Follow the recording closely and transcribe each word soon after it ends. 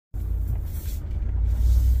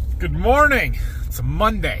Good morning. It's a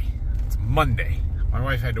Monday. It's Monday. My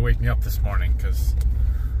wife had to wake me up this morning because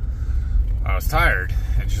I was tired.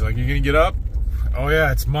 And she's like, "You gonna get up?" "Oh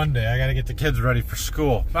yeah, it's Monday. I gotta get the kids ready for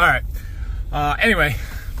school." All right. Anyway,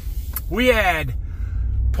 we had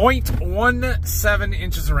 0.17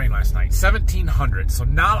 inches of rain last night, 1,700. So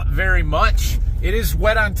not very much. It is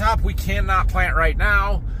wet on top. We cannot plant right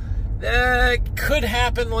now. That could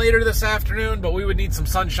happen later this afternoon, but we would need some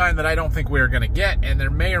sunshine that I don't think we're going to get, and there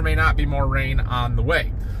may or may not be more rain on the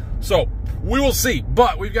way. So we will see,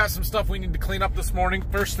 but we've got some stuff we need to clean up this morning.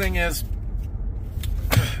 First thing is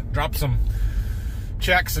drop some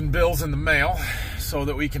checks and bills in the mail so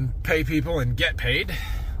that we can pay people and get paid.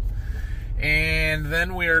 And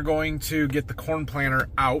then we are going to get the corn planter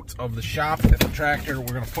out of the shop at the tractor. We're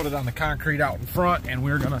going to put it on the concrete out in front, and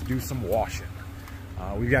we're going to do some washing.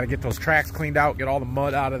 We've got to get those tracks cleaned out, get all the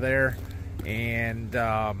mud out of there, and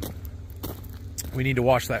we need to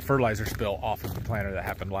wash that fertilizer spill off of the planter that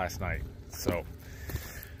happened last night. So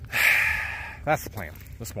that's the plan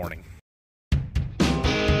this morning.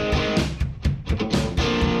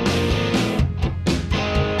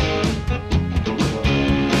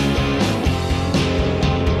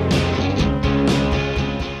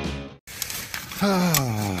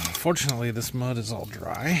 Fortunately, this mud is all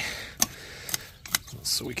dry,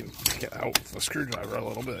 so we can pick it out with a screwdriver a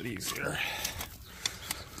little bit easier.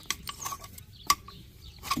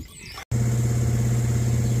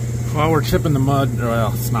 While we're chipping the mud,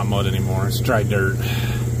 well, it's not mud anymore, it's dry dirt,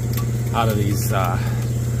 out of these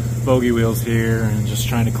bogey wheels here, and just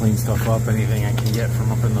trying to clean stuff up, anything I can get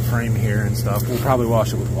from up in the frame here and stuff. We'll probably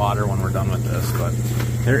wash it with water when we're done with this, but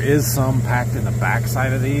there is some packed in the back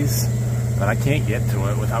side of these, but I can't get to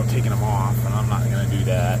it without taking them off, and I'm not going to do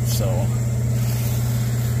that, so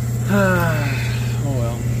oh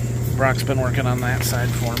well. Brock's been working on that side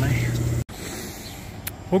for me.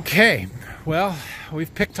 Okay, well,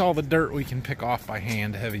 we've picked all the dirt we can pick off by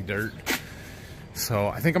hand, heavy dirt. So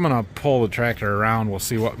I think I'm gonna pull the tractor around. We'll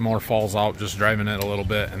see what more falls out, just driving it a little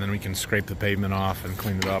bit, and then we can scrape the pavement off and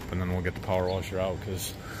clean it up, and then we'll get the power washer out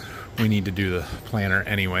because we need to do the planter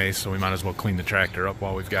anyway, so we might as well clean the tractor up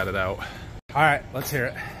while we've got it out. All right, let's hear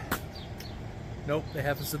it. Nope, they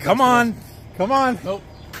have to. Come on, come on. Nope.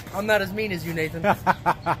 I'm not as mean as you, Nathan.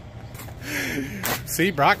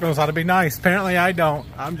 See, Brock knows how to be nice. Apparently I don't.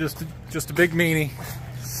 I'm just a big meanie.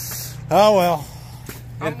 Oh well.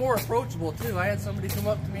 I'm more approachable too. I had somebody come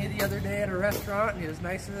up to me the other day at a restaurant, and he was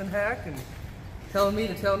nicer than heck, and telling me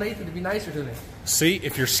to tell Nathan to be nicer to me. See,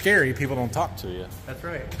 if you're scary, people don't talk to you. That's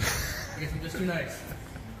right. I guess I'm just too nice.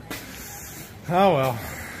 Oh well.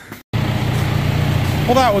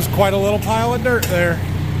 Well, that was quite a little pile of dirt there.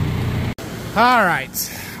 All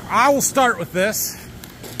right, I will start with this,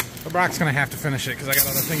 but Brock's gonna have to finish it because I got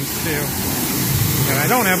other things to do, and I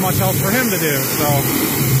don't have much else for him to do, so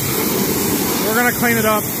we're gonna clean it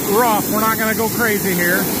up rough. We're not gonna go crazy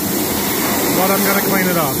here, but I'm gonna clean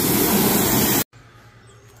it up.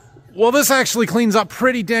 Well, this actually cleans up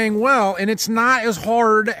pretty dang well, and it's not as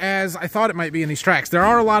hard as I thought it might be in these tracks. There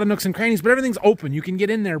are a lot of nooks and crannies, but everything's open. You can get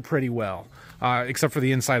in there pretty well. Except for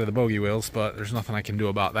the inside of the bogey wheels, but there's nothing I can do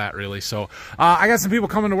about that really. So I got some people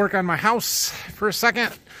coming to work on my house for a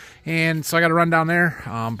second, and so I got to run down there.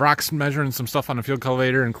 Brock's measuring some stuff on the field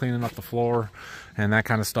cultivator and cleaning up the floor and that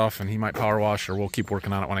kind of stuff, and he might power wash, or we'll keep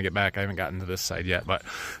working on it when I get back. I haven't gotten to this side yet, but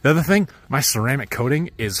the other thing, my ceramic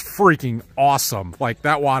coating is freaking awesome. Like,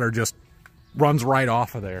 that water just runs right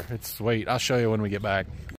off of there. It's sweet. I'll show you when we get back.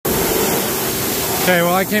 Okay,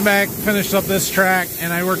 well, I came back, finished up this track,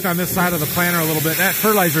 and I worked on this side of the planter a little bit. That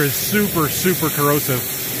fertilizer is super, super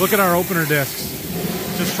corrosive. Look at our opener discs,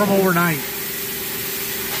 just from overnight.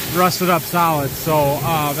 Rusted up solid, so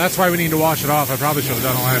that's why we need to wash it off. I probably should have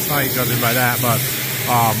done it last night, judging by that, but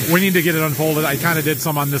we need to get it unfolded. I kind of did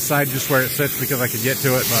some on this side just where it sits because I could get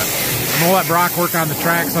to it, but I'm going to let Brock work on the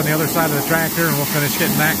tracks on the other side of the tractor, and we'll finish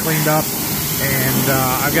getting that cleaned up. And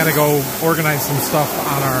I've got to go organize some stuff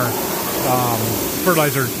on our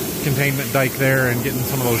fertilizer containment dike there and getting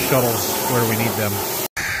some of those shuttles where we need them.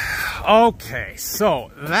 Okay,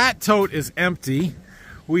 so that tote is empty.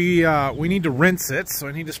 We need to rinse it, so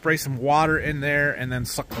I need to spray some water in there and then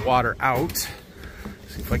suck the water out.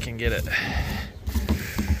 See if I can get it.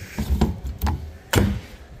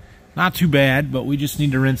 Not too bad, but we just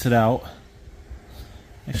need to rinse it out.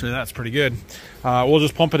 Actually, that's pretty good. We'll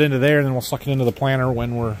just pump it into there, and then we'll suck it into the planter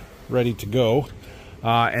when we're ready to go.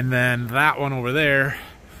 And then that one over there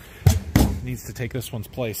needs to take this one's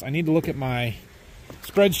place. I need to look at my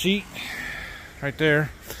spreadsheet right there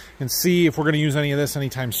and see if we're going to use any of this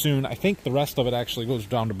anytime soon. I think the rest of it actually goes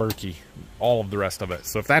down to Berkey, all of the rest of it.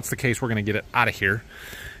 So if that's the case, we're going to get it out of here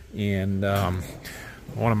And the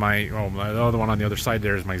other one on the other side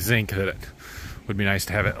there is my zinc, that it would be nice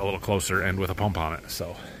to have it a little closer and with a pump on it.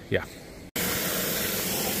 So yeah,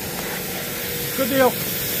 good deal.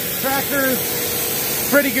 Tractor's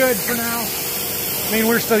pretty good for now. I mean,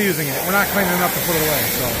 we're still using it. We're not cleaning it up to put it away.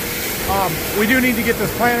 So we do need to get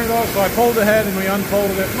this planter though. So I pulled the head and we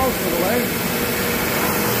unfolded it most of the way.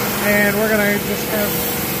 And we're gonna just kind of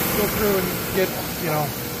go through and get, you know,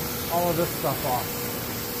 all of this stuff off.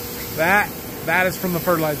 That is from the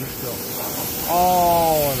fertilizer spill.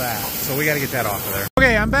 All of that. So we got to get that off of there.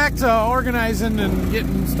 Okay, I'm back to organizing and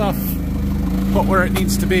getting stuff put where it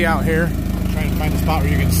needs to be out here. I'm trying to find a spot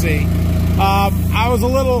where you can see. I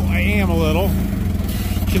am a little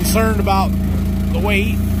concerned about the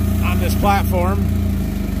weight on this platform.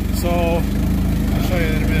 So I'll show you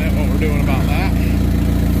in a minute what we're doing about that.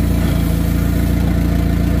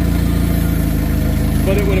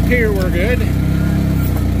 But it would appear we're good,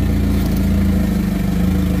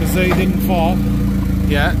 because they didn't fall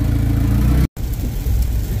yet.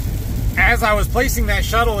 As I was placing that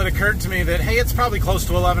shuttle, it occurred to me that, hey, it's probably close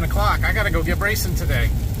to 11 o'clock. I got to go get bracing today.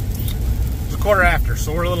 It's a quarter after,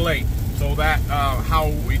 so we're a little late. So that, how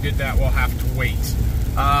we did that, we'll have to wait.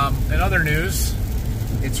 In other news,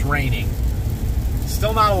 it's raining.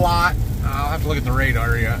 Still not a lot. I'll have to look at the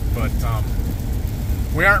radar yet, but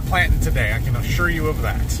we aren't planting today. I can assure you of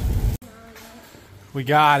that. We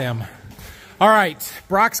got him. All right,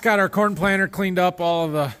 Brock's got our corn planter cleaned up, all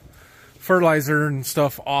of the fertilizer and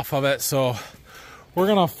stuff off of it. So we're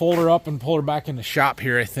gonna fold her up and pull her back in the shop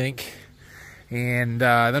here, I think. And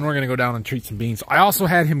then we're gonna go down and treat some beans. I also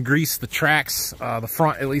had him grease the tracks, the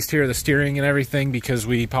front, at least here, the steering and everything, because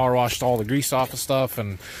we power washed all the grease off of stuff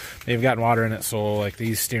and they've gotten water in it. So like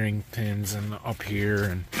these steering pins and up here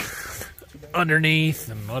and underneath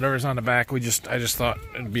and whatever's on the back, I just thought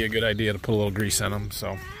it'd be a good idea to put a little grease in them.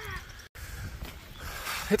 So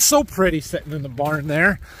it's so pretty sitting in the barn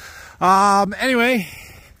there. Anyway,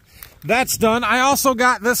 that's done. I also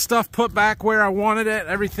got this stuff put back where I wanted it.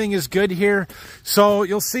 Everything is good here. So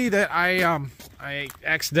you'll see that I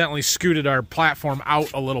accidentally scooted our platform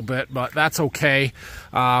out a little bit, but that's okay.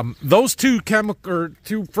 Those two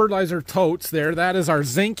fertilizer totes there, that is our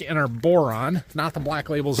zinc and our boron, not the Black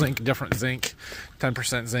Label zinc, different zinc,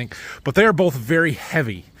 10% zinc, but they are both very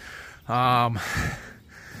heavy.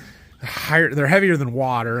 They're heavier than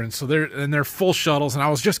water, and so they're full shuttles, and I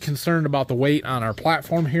was just concerned about the weight on our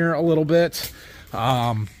platform here a little bit.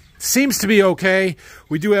 Seems to be okay.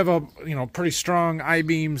 We do have a pretty strong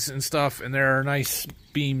I-beams and stuff, and there are nice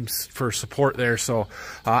beams for support there. So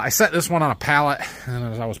I set this one on a pallet,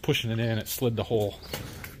 and as I was pushing it in, it slid the whole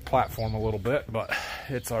platform a little bit, but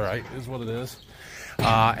it's all right, is what it is.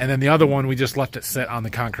 And then the other one, we just left it sit on the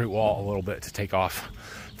concrete wall a little bit to take off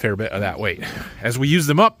fair bit of that weight. As we use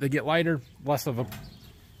them up, they get lighter, less of a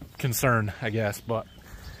concern, I guess. But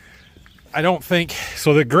I don't think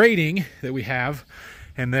so. The grading that we have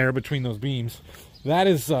in there between those beams, that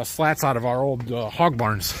is slats out of our old hog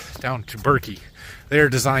barns down to Berkey. They are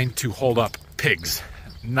designed to hold up pigs,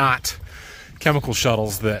 not chemical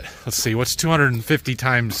shuttles that, let's see, what's 250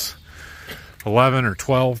 times 11 or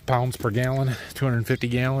 12 pounds per gallon, 250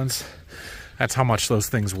 gallons. That's how much those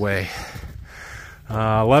things weigh.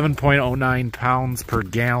 11.09 pounds per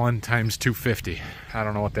gallon times 250. I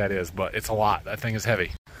don't know what that is, but it's a lot. That thing is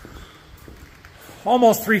heavy.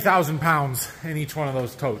 Almost 3,000 pounds in each one of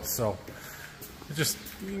those totes. So just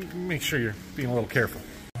make sure you're being a little careful.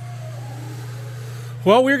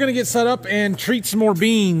 Well, we're going to get set up and treat some more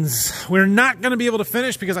beans. We're not going to be able to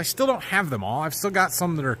finish because I still don't have them all. I've still got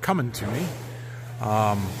some that are coming to me.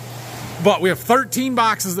 But we have 13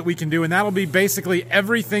 boxes that we can do, and that'll be basically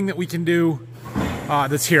everything that we can do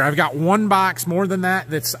that's here. I've got one box more than that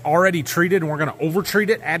that's already treated, and we're going to over-treat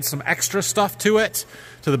it, add some extra stuff to it,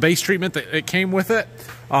 to the base treatment that it came with it.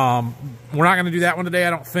 We're not going to do that one today, I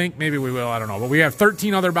don't think. Maybe we will, I don't know. But we have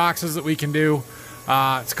 13 other boxes that we can do.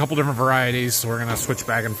 It's a couple different varieties, so we're going to switch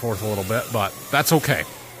back and forth a little bit, but that's okay.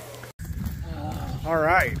 All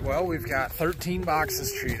right, well, we've got 13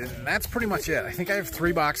 boxes treated, and that's pretty much it. I think I have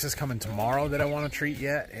 3 boxes coming tomorrow that I want to treat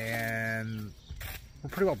yet, and we're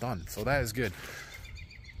pretty well done, so that is good.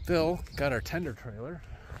 Bill got our tender trailer.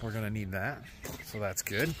 We're going to need that, so that's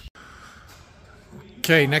good.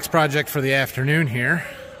 Okay, next project for the afternoon here.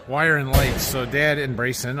 Wire and lights. So Dad and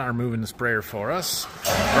Brayson are moving the sprayer for us.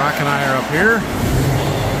 Brock and I are up here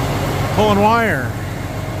pulling wire.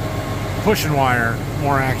 Pushing wire,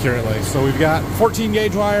 more accurately. So we've got 14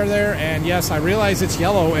 gauge wire there, and yes, I realize it's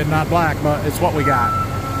yellow and not black, but it's what we got.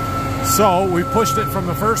 So we pushed it from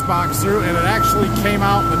the first box through, and it actually came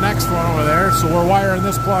out the next one over there. So we're wiring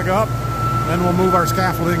this plug up, Then we'll move our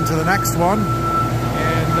scaffolding to the next one,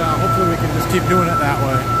 and hopefully we can just keep doing it that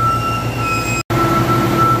way.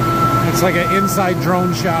 It's like an inside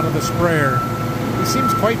drone shot of the sprayer. He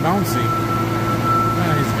seems quite bouncy.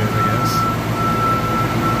 He's good, I guess.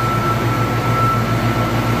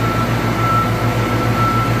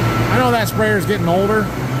 I know that sprayer is getting older,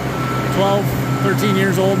 12, 13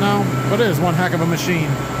 years old now, but it is one heck of a machine.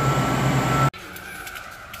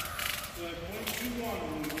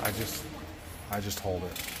 I just hold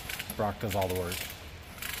it. Brock does all the work.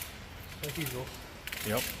 Like usual.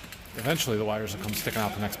 Yep. Eventually the wires will come sticking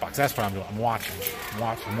out the next box. That's what I'm doing. I'm watching.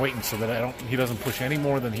 I'm waiting so that he doesn't push any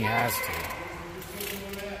more than he has to.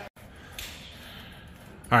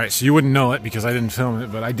 Alright, so you wouldn't know it because I didn't film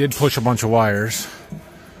it, but I did push a bunch of wires.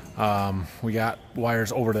 We got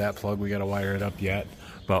wires over to that plug. We got to wire it up yet.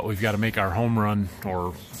 But we've got to make our home run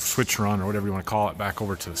or switch run or whatever you want to call it back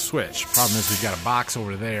over to the switch. Problem is we've got a box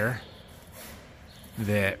over there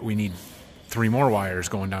that we need 3 more wires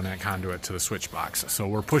going down that conduit to the switch box. So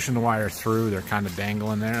we're pushing the wire through. They're kind of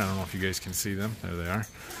dangling there. I don't know if you guys can see them. There they are.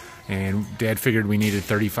 And Dad figured we needed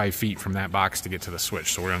 35 feet from that box to get to the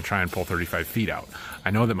switch. So we're going to try and pull 35 feet out.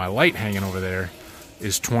 I know that my light hanging over there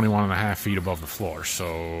is 21.5 feet above the floor.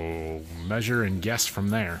 So measure and guess from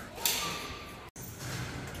there.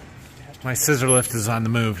 My scissor lift is on the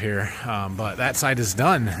move here, but that side is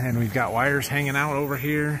done. And we've got wires hanging out over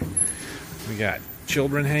here. We got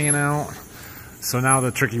children hanging out. So now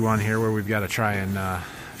the tricky one here where we've got to try and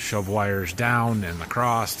shove wires down and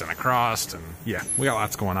across and yeah, we got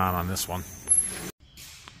lots going on this one.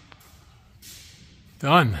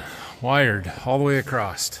 Done. Wired all the way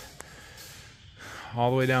across.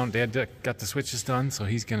 All the way down. Dad got the switches done, so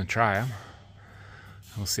he's going to try them.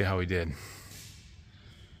 We'll see how he did.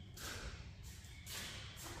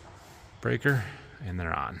 Breaker, and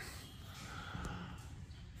they're on.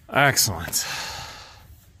 Excellent.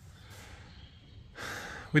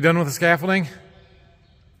 We done with the scaffolding?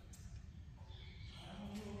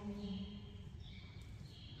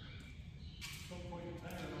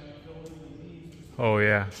 Oh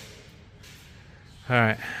yeah. All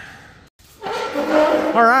right.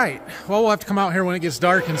 All right. Well, we'll have to come out here when it gets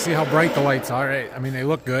dark and see how bright the lights are. I mean, they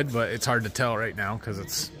look good, but it's hard to tell right now because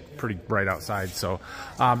it's pretty bright outside. So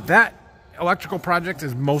that electrical project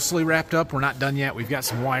is mostly wrapped up. We're not done yet. We've got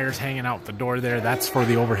some wires hanging out the door there. That's for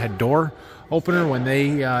the overhead door opener when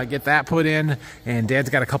they get that put in. And Dad's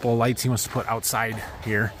got a couple of lights he wants to put outside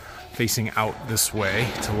here facing out this way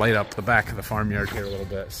to light up the back of the farmyard here a little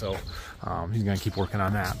bit. So he's going to keep working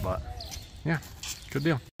on that. But yeah, good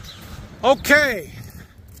deal. Okay.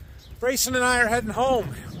 Brayson and I are heading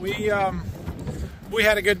home. We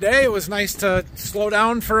had a good day. It was nice to slow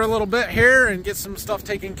down for a little bit here and get some stuff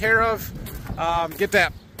taken care of. Get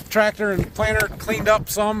that tractor and planter cleaned up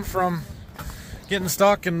some from getting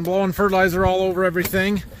stuck and blowing fertilizer all over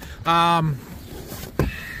everything.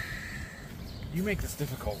 You make this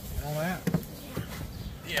difficult. You know that?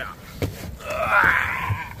 Yeah.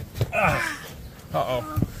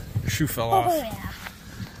 Uh-oh. Your shoe fell off. Yeah.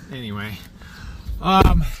 Anyway.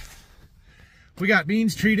 We got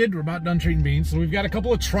beans treated. We're about done treating beans. So we've got a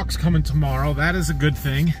couple of trucks coming tomorrow. That is a good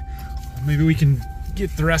thing. Maybe we can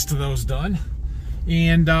get the rest of those done.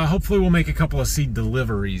 And hopefully we'll make a couple of seed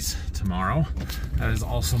deliveries tomorrow. That is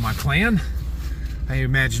also my plan. I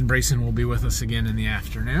imagine Brayson will be with us again in the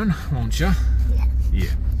afternoon, won't you?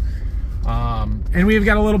 Yeah. And we've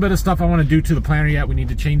got a little bit of stuff I want to do to the planter yet. We need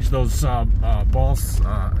to change those balls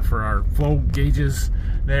for our flow gauges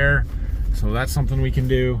there. So that's something we can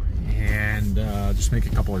do. And just make a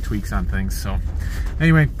couple of tweaks on things. So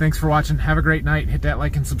anyway, thanks for watching. Have a great night. Hit that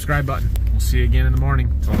like and subscribe button. We'll see you again in the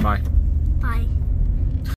morning. So bye. Bye.